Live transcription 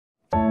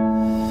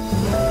Good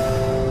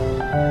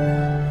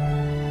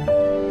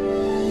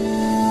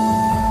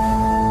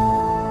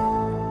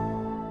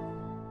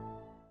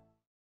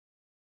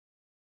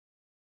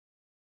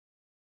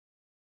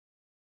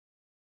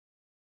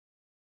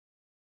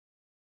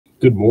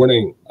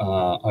morning.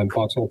 I'm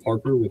Foxhall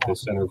Parker with the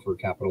Center for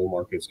Capital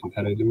Markets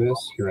Competitiveness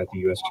here at the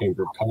U.S.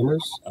 Chamber of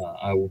Commerce.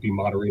 I will be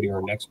moderating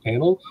our next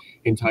panel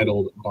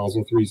entitled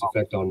Basel III's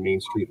Effect on Main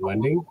Street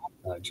Lending.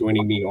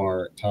 Joining me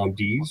are Tom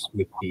Dees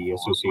with the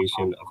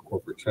Association of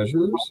Corporate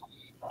Treasurers,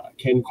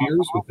 Ken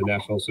Fears with the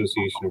National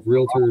Association of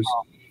Realtors,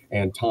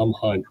 and Tom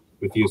Hunt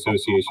with the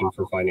Association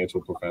for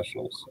Financial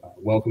Professionals.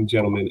 Welcome,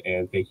 gentlemen,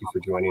 and thank you for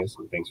joining us,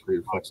 and thanks for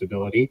your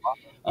flexibility.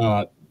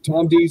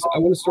 Tom Dees, I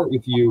want to start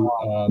with you.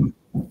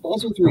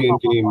 Basel III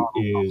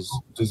Endgame is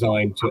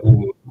designed to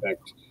only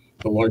affect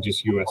the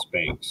largest U.S.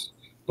 banks,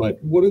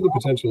 but what are the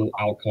potential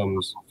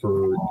outcomes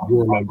for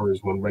your members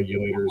when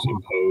regulators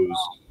impose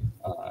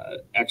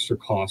extra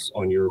costs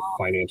on your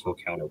financial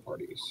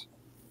counterparties?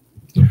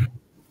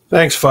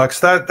 Thanks,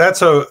 Fox.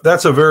 That's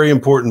a very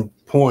important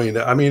point.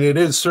 I mean, it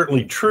is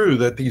certainly true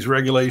that these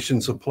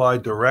regulations apply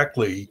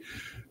directly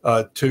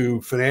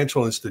to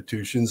financial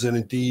institutions and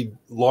indeed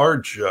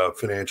large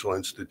financial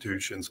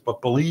institutions.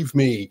 But believe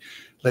me,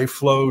 they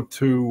flow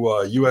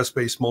to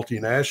US-based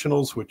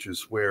multinationals, which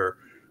is where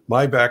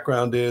my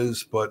background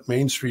is, but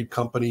Main Street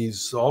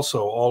companies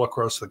also all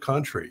across the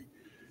country.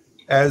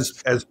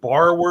 As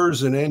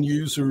borrowers and end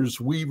users,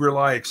 we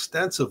rely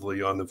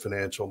extensively on the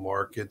financial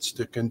markets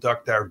to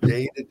conduct our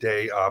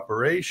day-to-day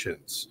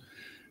operations.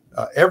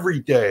 Every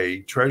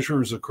day,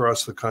 treasurers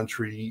across the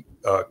country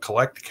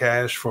collect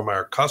cash from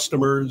our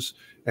customers,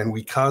 and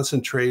we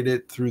concentrate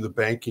it through the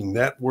banking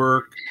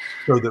network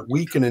so that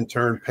we can in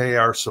turn pay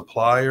our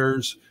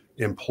suppliers,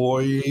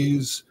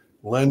 employees,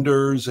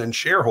 lenders, and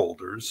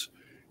shareholders.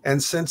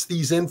 And since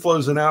these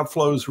inflows and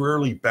outflows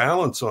rarely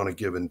balance on a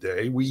given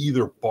day, we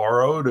either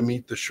borrow to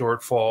meet the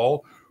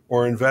shortfall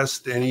or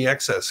invest any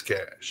excess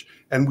cash.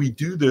 And we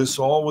do this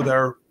all with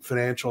our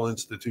financial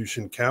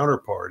institution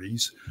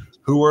counterparties,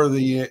 who are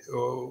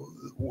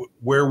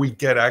where we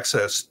get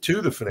access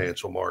to the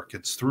financial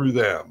markets through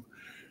them.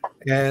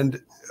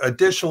 And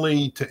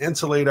additionally, to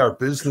insulate our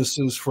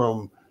businesses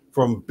from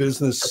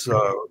business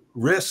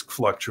risk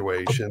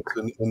fluctuations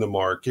in the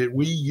market,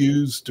 we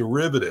use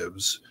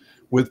derivatives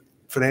with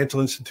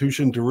financial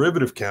institution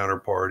derivative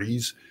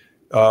counterparties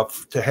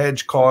to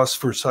hedge costs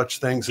for such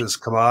things as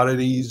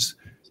commodities,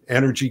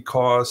 energy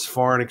costs,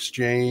 foreign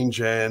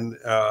exchange, and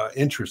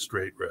interest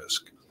rate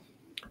risk.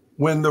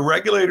 When the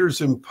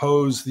regulators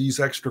impose these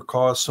extra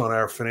costs on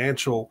our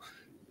financial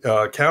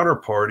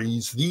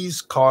counterparties,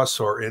 these costs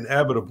are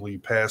inevitably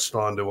passed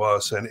on to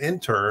us. And in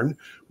turn,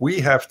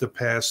 we have to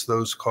pass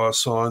those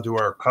costs on to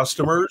our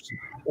customers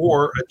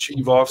or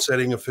achieve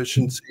offsetting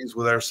efficiencies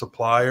with our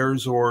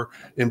suppliers or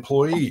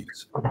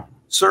employees.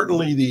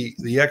 Certainly,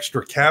 the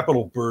extra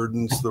capital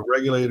burdens the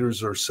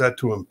regulators are set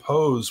to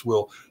impose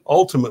will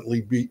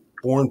ultimately be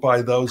borne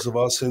by those of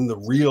us in the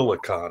real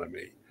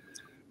economy.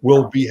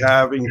 We'll be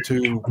having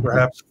to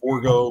perhaps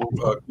forego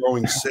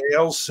growing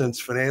sales, since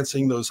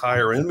financing those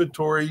higher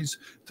inventories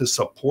to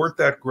support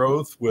that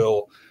growth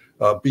will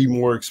be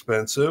more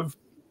expensive.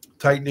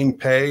 Tightening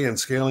pay and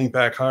scaling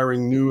back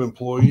hiring new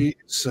employees,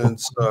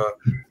 since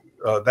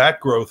that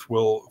growth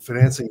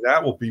financing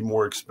that will be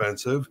more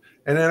expensive.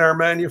 And in our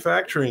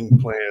manufacturing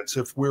plants,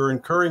 if we're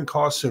incurring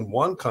costs in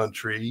one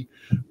country,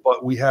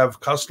 but we have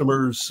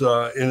customers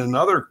in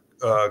another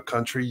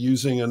country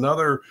using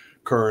another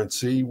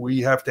currency, we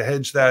have to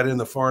hedge that in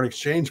the foreign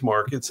exchange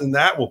markets, and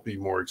that will be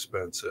more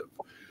expensive.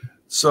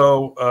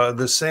 So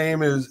the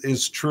same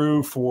is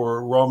true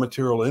for raw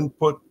material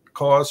input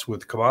costs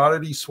with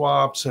commodity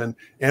swaps and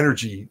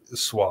energy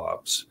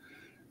swaps.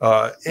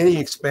 Any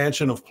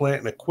expansion of plant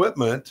and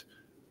equipment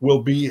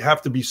will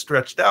have to be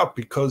stretched out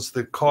because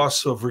the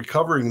costs of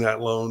recovering that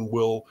loan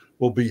will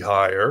be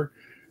higher.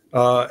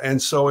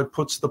 And so it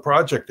puts the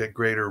project at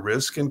greater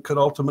risk and could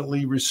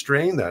ultimately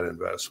restrain that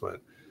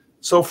investment.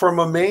 So from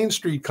a Main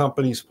Street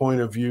company's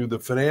point of view, the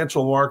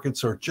financial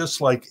markets are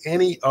just like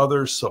any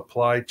other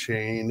supply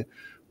chain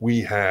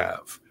we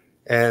have.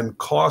 And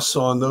costs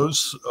on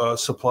those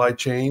supply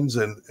chains,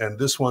 and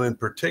this one in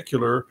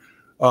particular,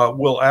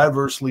 will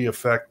adversely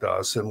affect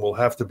us and will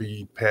have to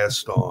be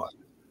passed on.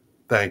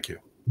 Thank you.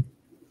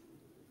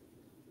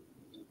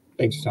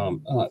 Thanks,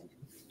 Tom. I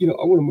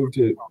want to move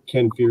to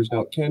Ken Fears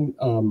now. Ken,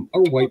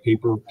 our white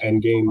paper,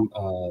 Endgame,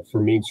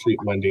 for Main Street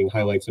lending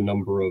highlights a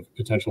number of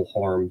potential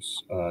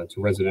harms to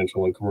the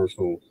residential and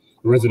commercial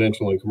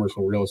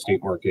real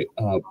estate market.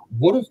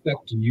 What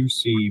effect do you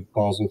see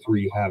Basel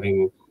III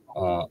having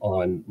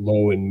on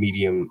low and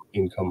medium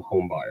income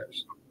home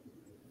buyers?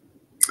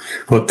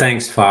 Well,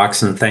 thanks,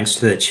 Fox, and thanks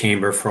to the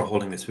Chamber for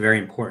holding this very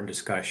important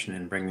discussion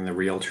and bringing the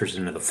realtors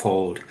into the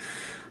fold.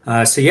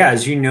 So yeah,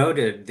 as you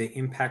noted, the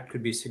impact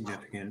could be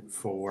significant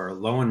for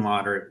low and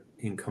moderate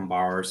income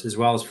borrowers, as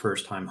well as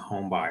first-time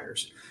home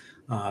buyers.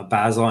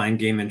 Basel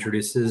Endgame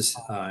introduces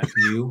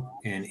new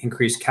and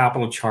increased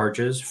capital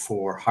charges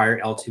for higher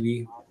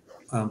LTV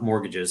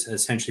mortgages,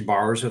 essentially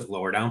borrowers with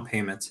lower down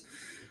payments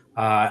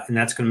And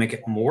that's going to make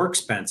it more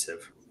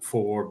expensive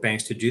for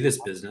banks to do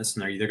this business.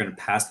 And they're either going to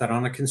pass that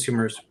on to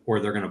consumers or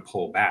they're going to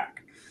pull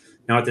back.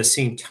 Now, at the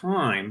same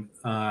time,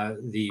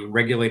 the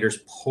regulators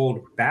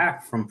pulled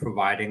back from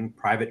providing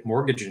private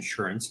mortgage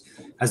insurance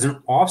as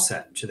an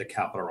offset to the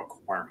capital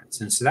requirements.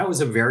 And so that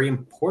was a very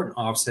important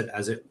offset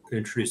as it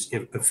introduced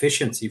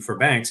efficiency for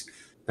banks,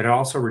 but it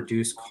also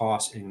reduced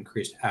costs and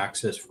increased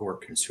access for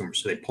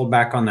consumers. So they pulled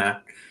back on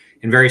that.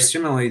 And very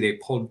similarly, they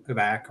pulled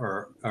back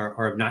or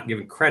have not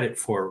given credit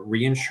for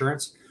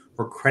reinsurance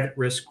or credit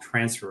risk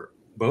transfer,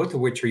 both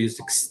of which are used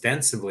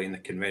extensively in the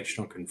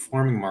conventional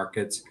conforming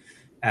markets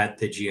at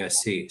the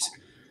GSEs.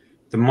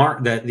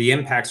 The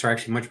impacts are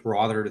actually much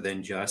broader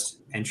than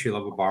just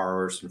entry-level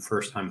borrowers and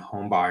first-time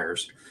home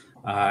buyers,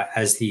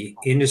 as the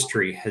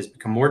industry has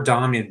become more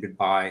dominated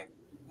by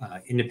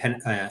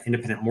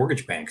independent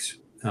mortgage banks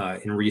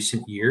in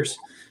recent years,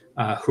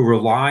 who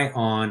rely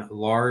on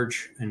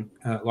large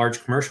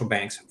commercial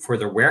banks for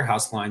their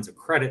warehouse lines of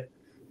credit,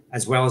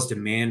 as well as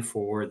demand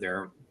for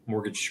their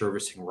mortgage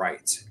servicing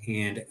rights.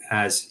 And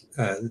as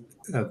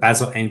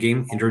Basel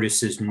Endgame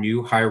introduces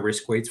new higher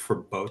risk weights for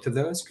both of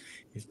those,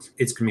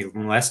 it's going to be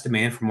less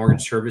demand for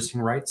mortgage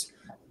servicing rights,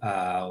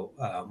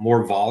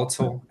 more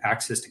volatile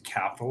access to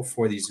capital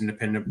for these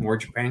independent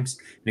mortgage banks,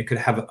 and it could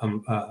have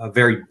a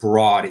very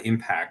broad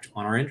impact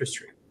on our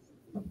industry.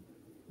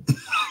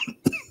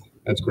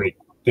 That's great.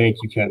 Thank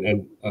you, Ken.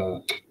 And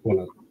want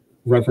to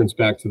reference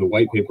back to the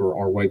white paper.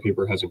 Our white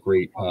paper has a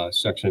great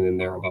section in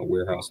there about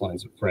warehouse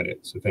lines of credit.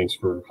 So thanks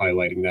for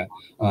highlighting that.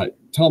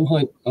 Tom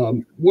Hunt,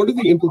 what are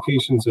the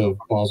implications of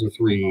Basel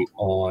III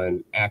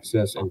on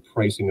access and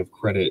pricing of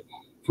credit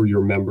for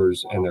your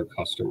members and their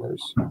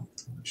customers?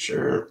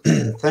 Sure.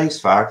 Thanks,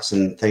 Fox,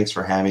 and thanks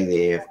for having the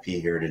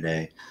AFP here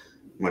today.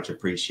 Much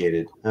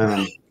appreciated.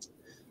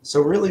 So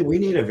really, we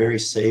need a very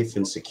safe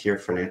and secure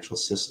financial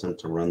system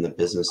to run the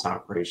business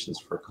operations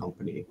for a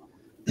company.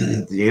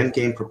 The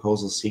Endgame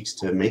proposal seeks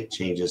to make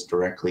changes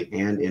directly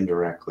and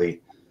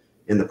indirectly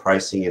in the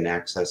pricing and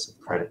access of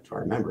credit to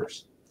our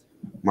members.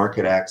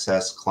 Market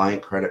access,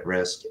 client credit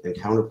risk, and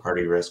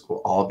counterparty risk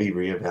will all be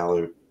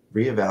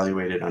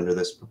reevaluated under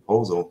this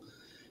proposal,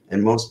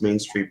 and most Main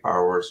Street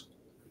borrowers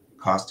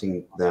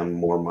costing them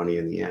more money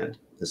in the end.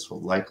 This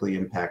will likely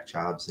impact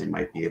jobs they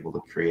might be able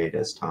to create,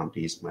 as Tom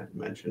Dees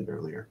mentioned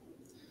earlier.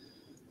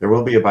 There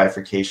will be a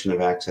bifurcation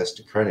of access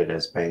to credit,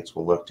 as banks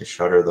will look to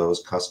shutter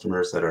those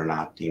customers that are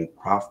not deemed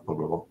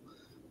profitable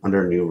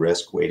under new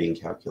risk weighting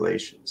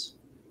calculations.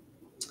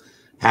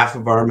 Half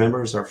of our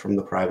members are from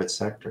the private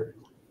sector.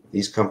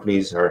 These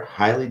companies are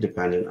highly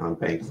dependent on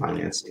bank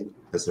financing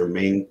as their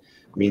main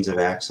means of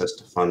access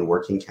to fund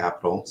working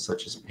capital,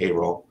 such as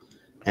payroll,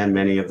 and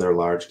many of their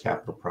large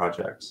capital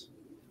projects.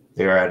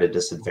 They are at a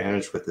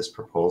disadvantage with this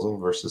proposal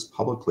versus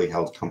publicly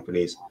held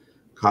companies,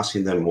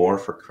 costing them more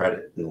for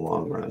credit in the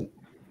long run.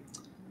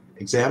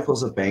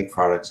 Examples of bank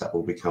products that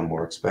will become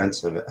more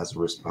expensive as a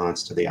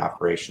response to the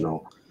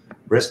operational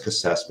risk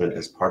assessment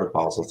as part of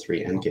Basel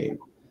III Endgame,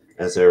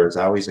 as there is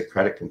always a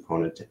credit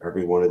component to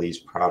every one of these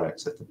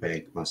products that the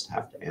bank must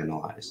have to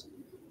analyze.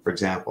 For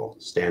example,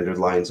 standard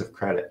lines of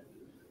credit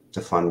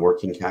to fund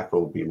working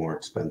capital will be more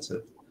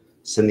expensive.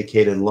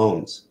 Syndicated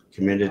loans,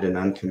 committed and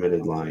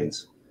uncommitted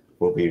lines,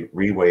 will be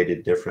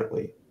reweighted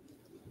differently.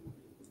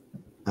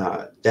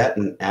 Debt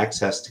and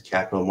access to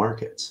capital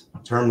markets.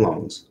 Term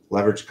loans,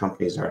 leveraged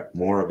companies are at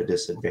more of a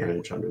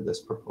disadvantage under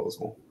this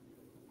proposal.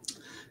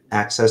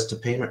 Access to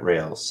payment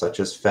rails such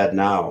as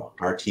FedNow,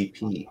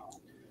 RTP,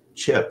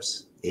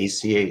 CHIPS,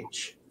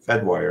 ACH,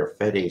 FedWire,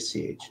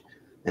 FedACH,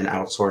 and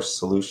outsourced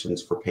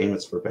solutions for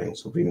payments for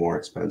banks will be more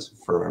expensive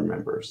for our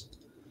members.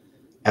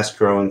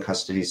 Escrow and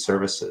custody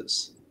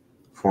services,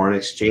 foreign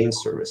exchange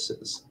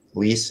services,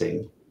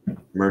 leasing,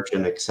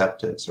 merchant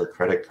acceptance, or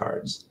credit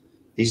cards.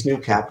 These new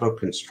capital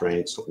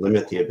constraints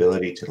limit the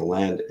ability to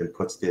lend and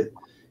puts the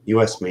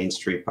U.S. Main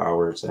Street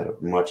borrowers at a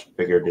much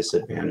bigger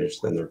disadvantage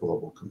than their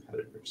global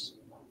competitors.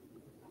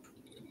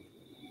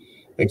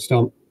 Thanks,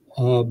 Tom.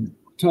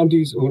 Tom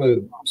Dees, I want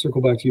to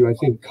circle back to you. I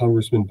think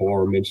Congressman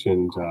Barr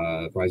mentioned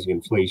rising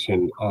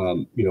inflation.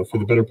 For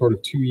the better part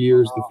of 2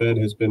 years, the Fed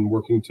has been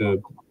working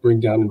to bring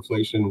down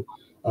inflation.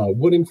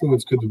 What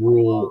influence could the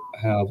rule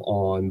have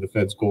on the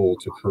Fed's goal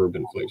to curb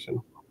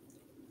inflation?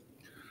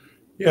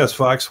 Yes,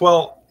 Fox.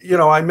 Well,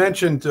 I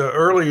mentioned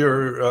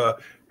earlier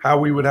how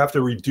we would have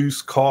to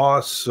reduce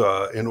costs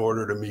in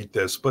order to meet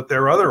this, but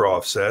there are other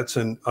offsets.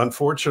 And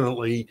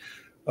unfortunately,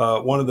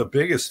 one of the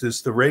biggest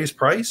is to raise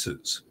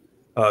prices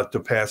to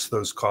pass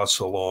those costs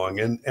along.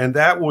 And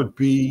that would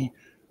be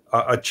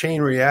a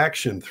chain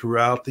reaction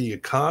throughout the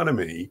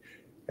economy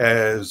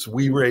as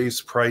we raise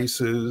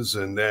prices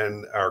and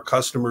then our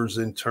customers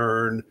in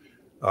turn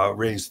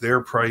raise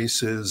their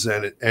prices,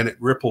 and it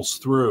ripples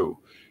through.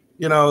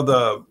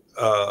 The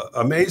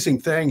amazing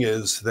thing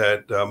is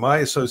that my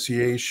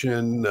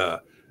association,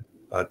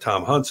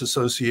 Tom Hunt's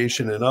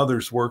association, and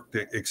others worked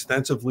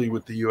extensively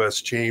with the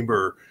U.S.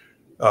 Chamber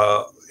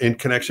in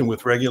connection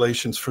with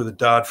regulations for the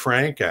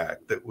Dodd-Frank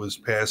Act that was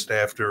passed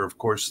after, of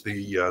course,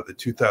 the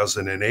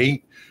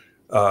 2008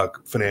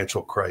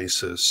 financial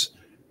crisis.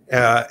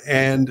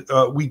 And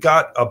we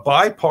got a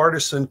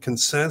bipartisan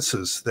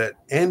consensus that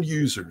end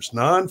users,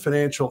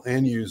 non-financial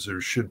end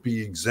users, should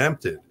be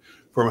exempted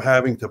from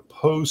having to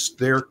post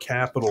their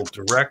capital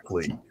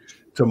directly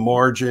to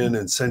margin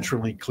and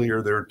centrally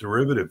clear their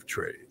derivative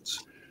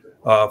trades,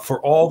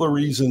 for all the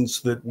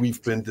reasons that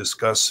we've been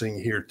discussing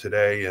here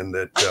today and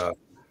that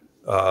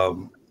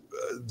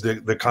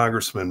the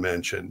congressman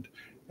mentioned.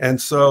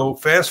 And so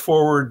fast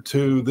forward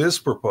to this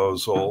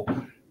proposal,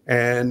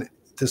 and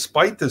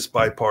despite this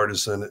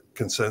bipartisan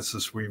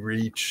consensus we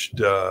reached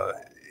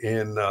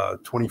in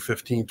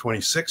 2015,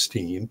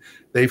 2016,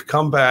 they've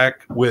come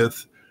back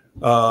with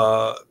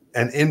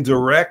an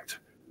indirect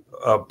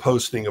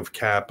posting of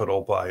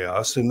capital by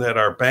us, in that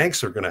our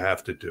banks are going to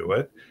have to do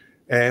it,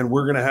 and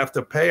we're going to have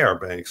to pay our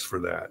banks for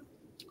that.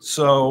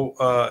 So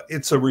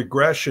it's a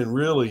regression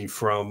really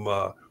from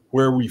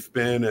where we've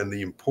been, and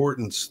the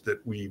importance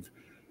that we've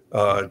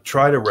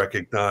try to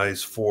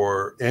recognize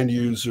for end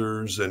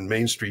users and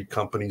Main Street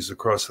companies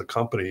across the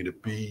company to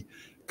be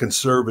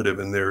conservative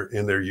in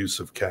their use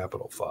of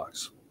capital,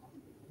 Fox.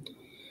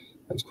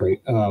 That's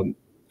great.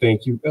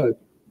 Thank you.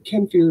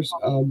 Ken Fears,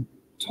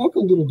 talk a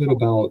little bit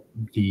about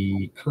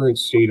the current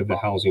state of the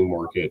housing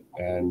market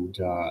and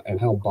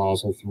how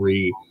Basel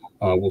III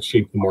will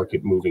shape the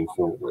market moving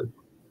forward.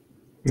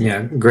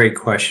 Yeah, great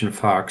question,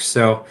 Fox.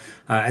 So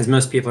as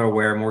most people are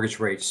aware, mortgage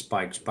rates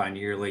spiked by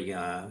nearly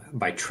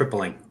by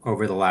tripling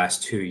over the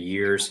last 2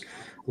 years.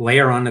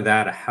 Layer onto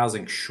that a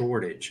housing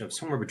shortage of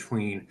somewhere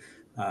between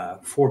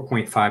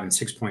 4.5 and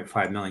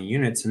 6.5 million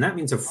units. And that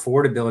means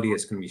affordability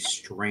is going to be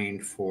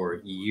strained for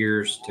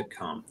years to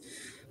come.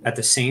 At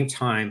the same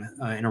time,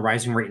 in a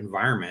rising rate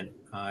environment,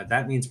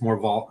 that means more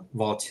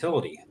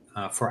volatility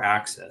for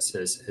access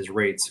as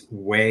rates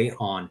weigh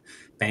on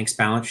banks'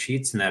 balance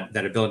sheets and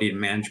that ability to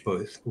manage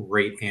both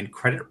rate and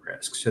credit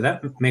risk. So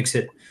that makes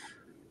it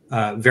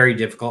very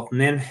difficult.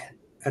 And then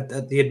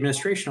the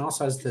administration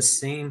also has at the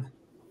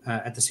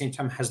same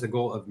time has the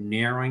goal of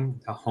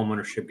narrowing the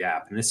homeownership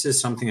gap. And this is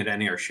something that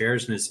NAR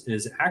shares and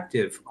is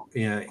active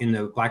in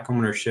the Black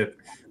Homeownership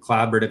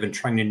Collaborative and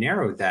trying to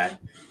narrow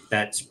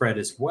that spread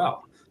as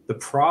well. The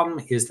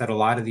problem is that a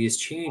lot of these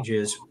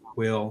changes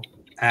will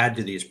add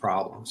to these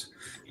problems.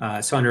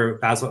 So under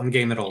Basel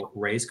Endgame, it'll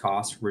raise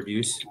costs,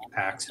 reduce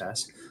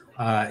access.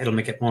 It'll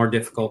make it more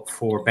difficult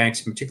for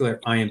banks, in particular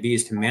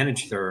IMBs, to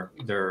manage their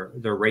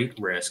rate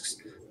risks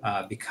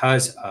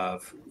because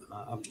of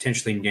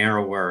potentially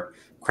narrower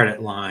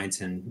credit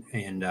lines and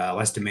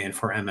less demand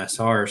for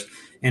MSRs.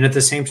 And at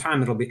the same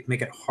time, it'll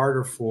make it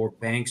harder for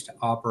banks to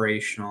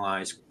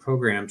operationalize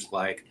programs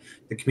like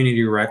the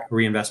Community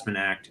Reinvestment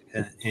Act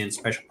and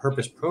special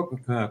purpose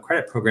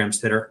credit programs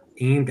that are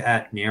aimed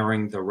at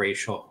narrowing the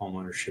racial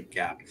homeownership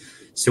gap.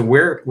 So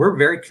we're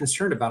very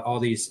concerned about all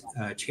these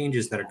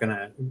changes that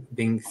are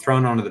being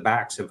thrown onto the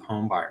backs of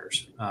home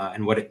buyers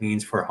and what it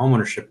means for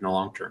homeownership in the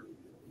long term.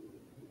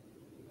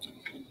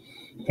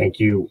 Thank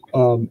you.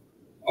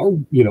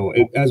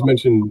 As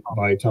mentioned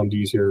by Tom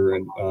Dees here,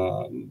 and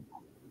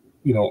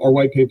our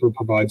white paper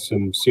provides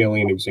some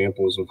salient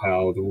examples of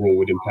how the rule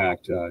would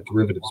impact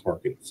derivatives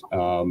markets.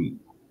 Tom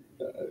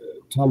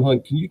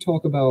Hunt, can you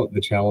talk about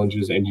the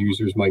challenges end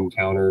users might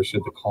encounter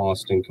should the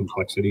cost and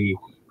complexity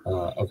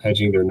of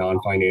hedging their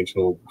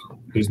non-financial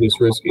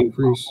business risk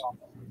increase?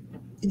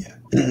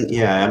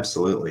 Yeah,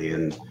 absolutely.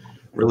 And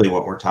really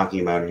what we're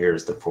talking about here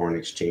is the foreign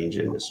exchange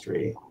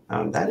industry.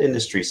 That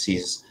industry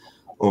sees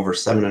over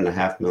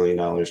 $7.5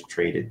 million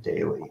traded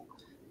daily.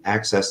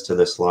 Access to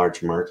this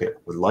large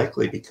market would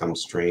likely become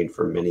strained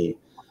for many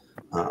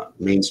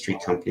Main Street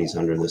companies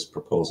under this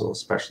proposal,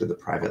 especially the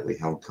privately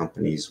held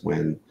companies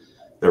when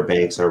their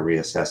banks are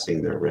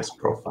reassessing their risk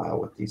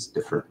profile with these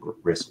different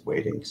risk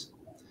weightings.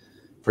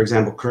 For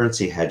example,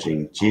 currency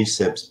hedging,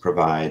 GSIBs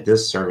provide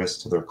this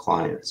service to their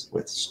clients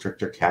with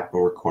stricter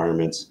capital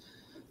requirements,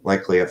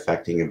 likely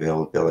affecting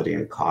availability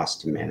and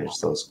cost to manage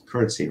those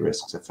currency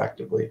risks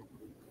effectively.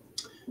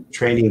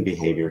 Trading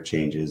behavior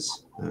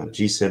changes.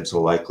 GSIBs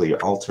will likely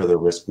alter their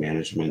risk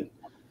management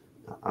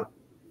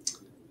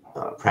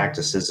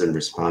practices in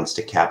response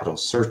to capital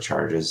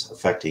surcharges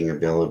affecting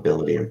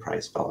availability and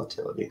price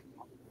volatility.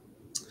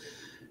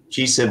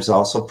 GSIBs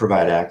also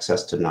provide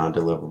access to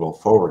non-deliverable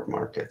forward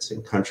markets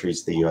in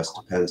countries the U.S.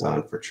 depends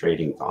on for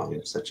trading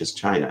volumes, such as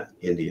China,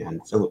 India,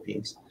 and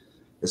Philippines.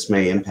 This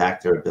may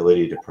impact their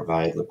ability to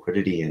provide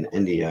liquidity in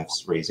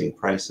NDFs, raising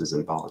prices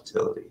and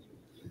volatility.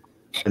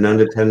 An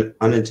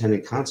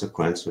unintended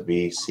consequence would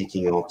be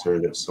seeking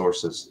alternative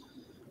sources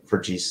for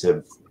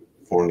GSIB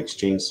foreign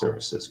exchange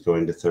services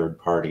going to third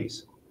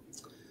parties.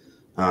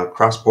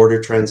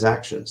 Cross-border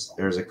transactions.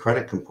 There's a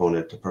credit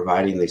component to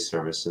providing these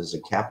services,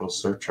 and capital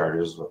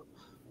surcharges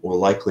will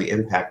likely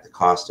impact the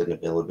cost and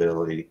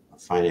availability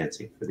of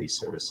financing for these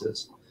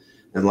services.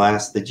 And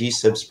last, the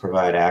GSIBs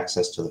provide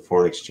access to the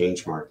foreign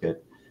exchange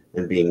market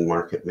and being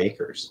market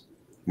makers.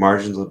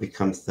 Margins will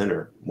become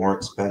thinner, more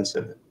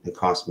expensive, and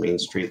cost Main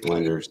Street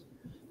lenders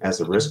as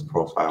the risk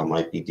profile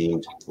might be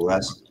deemed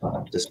less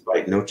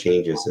despite no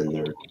changes in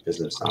their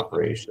business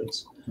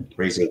operations,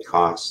 raising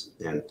costs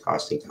and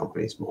costing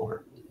companies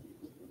more.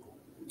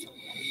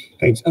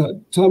 Thanks.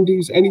 Tom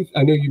Dees, I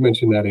know you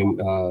mentioned that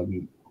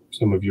in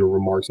some of your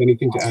remarks.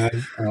 Anything to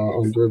add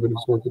on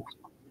derivatives markets?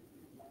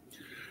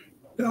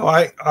 No,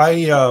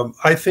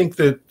 I think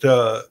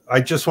that I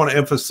just want to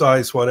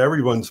emphasize what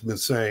everyone's been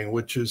saying,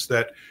 which is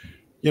that,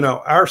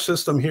 our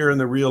system here in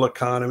the real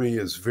economy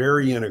is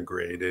very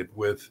integrated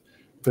with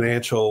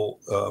financial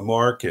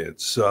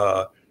markets.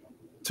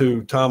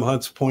 To Tom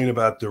Hunt's point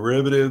about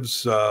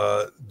derivatives,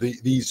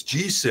 these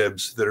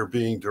GSIBs that are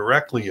being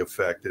directly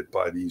affected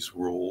by these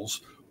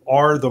rules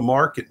are the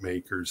market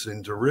makers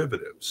in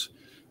derivatives.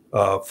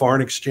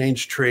 Foreign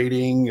exchange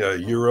trading,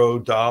 euro,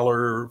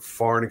 dollar,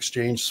 foreign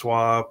exchange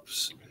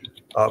swaps,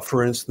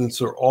 for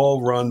instance, are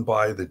all run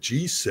by the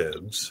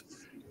GSIBs.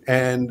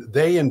 And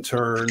they, in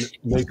turn,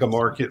 make a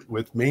market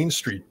with Main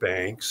Street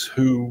banks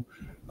who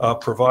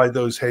provide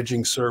those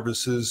hedging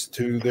services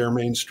to their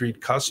Main Street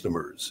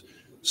customers.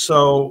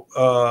 So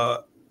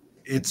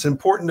it's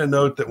important to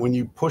note that when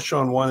you push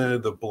on one end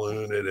of the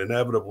balloon, it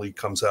inevitably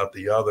comes out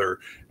the other.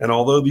 And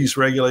although these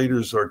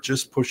regulators are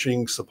just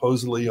pushing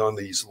supposedly on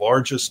these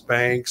largest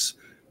banks,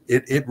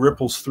 it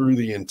ripples through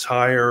the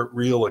entire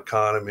real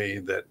economy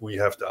that we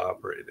have to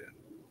operate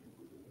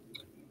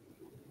in.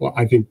 Well,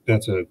 I think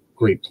that's a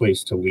great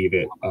place to leave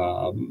it,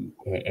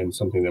 and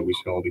something that we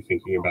should all be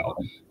thinking about.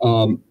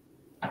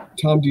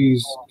 Tom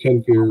Dees,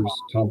 Ken Fears,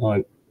 Tom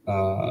Hunt,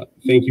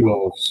 thank you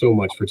all so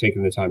much for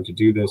taking the time to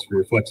do this, for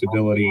your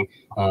flexibility.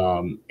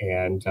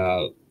 And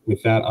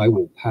with that, I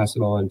will pass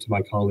it on to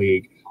my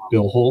colleague,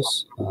 Bill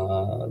Hulse,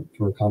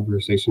 for a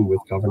conversation with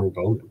Governor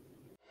Bowman.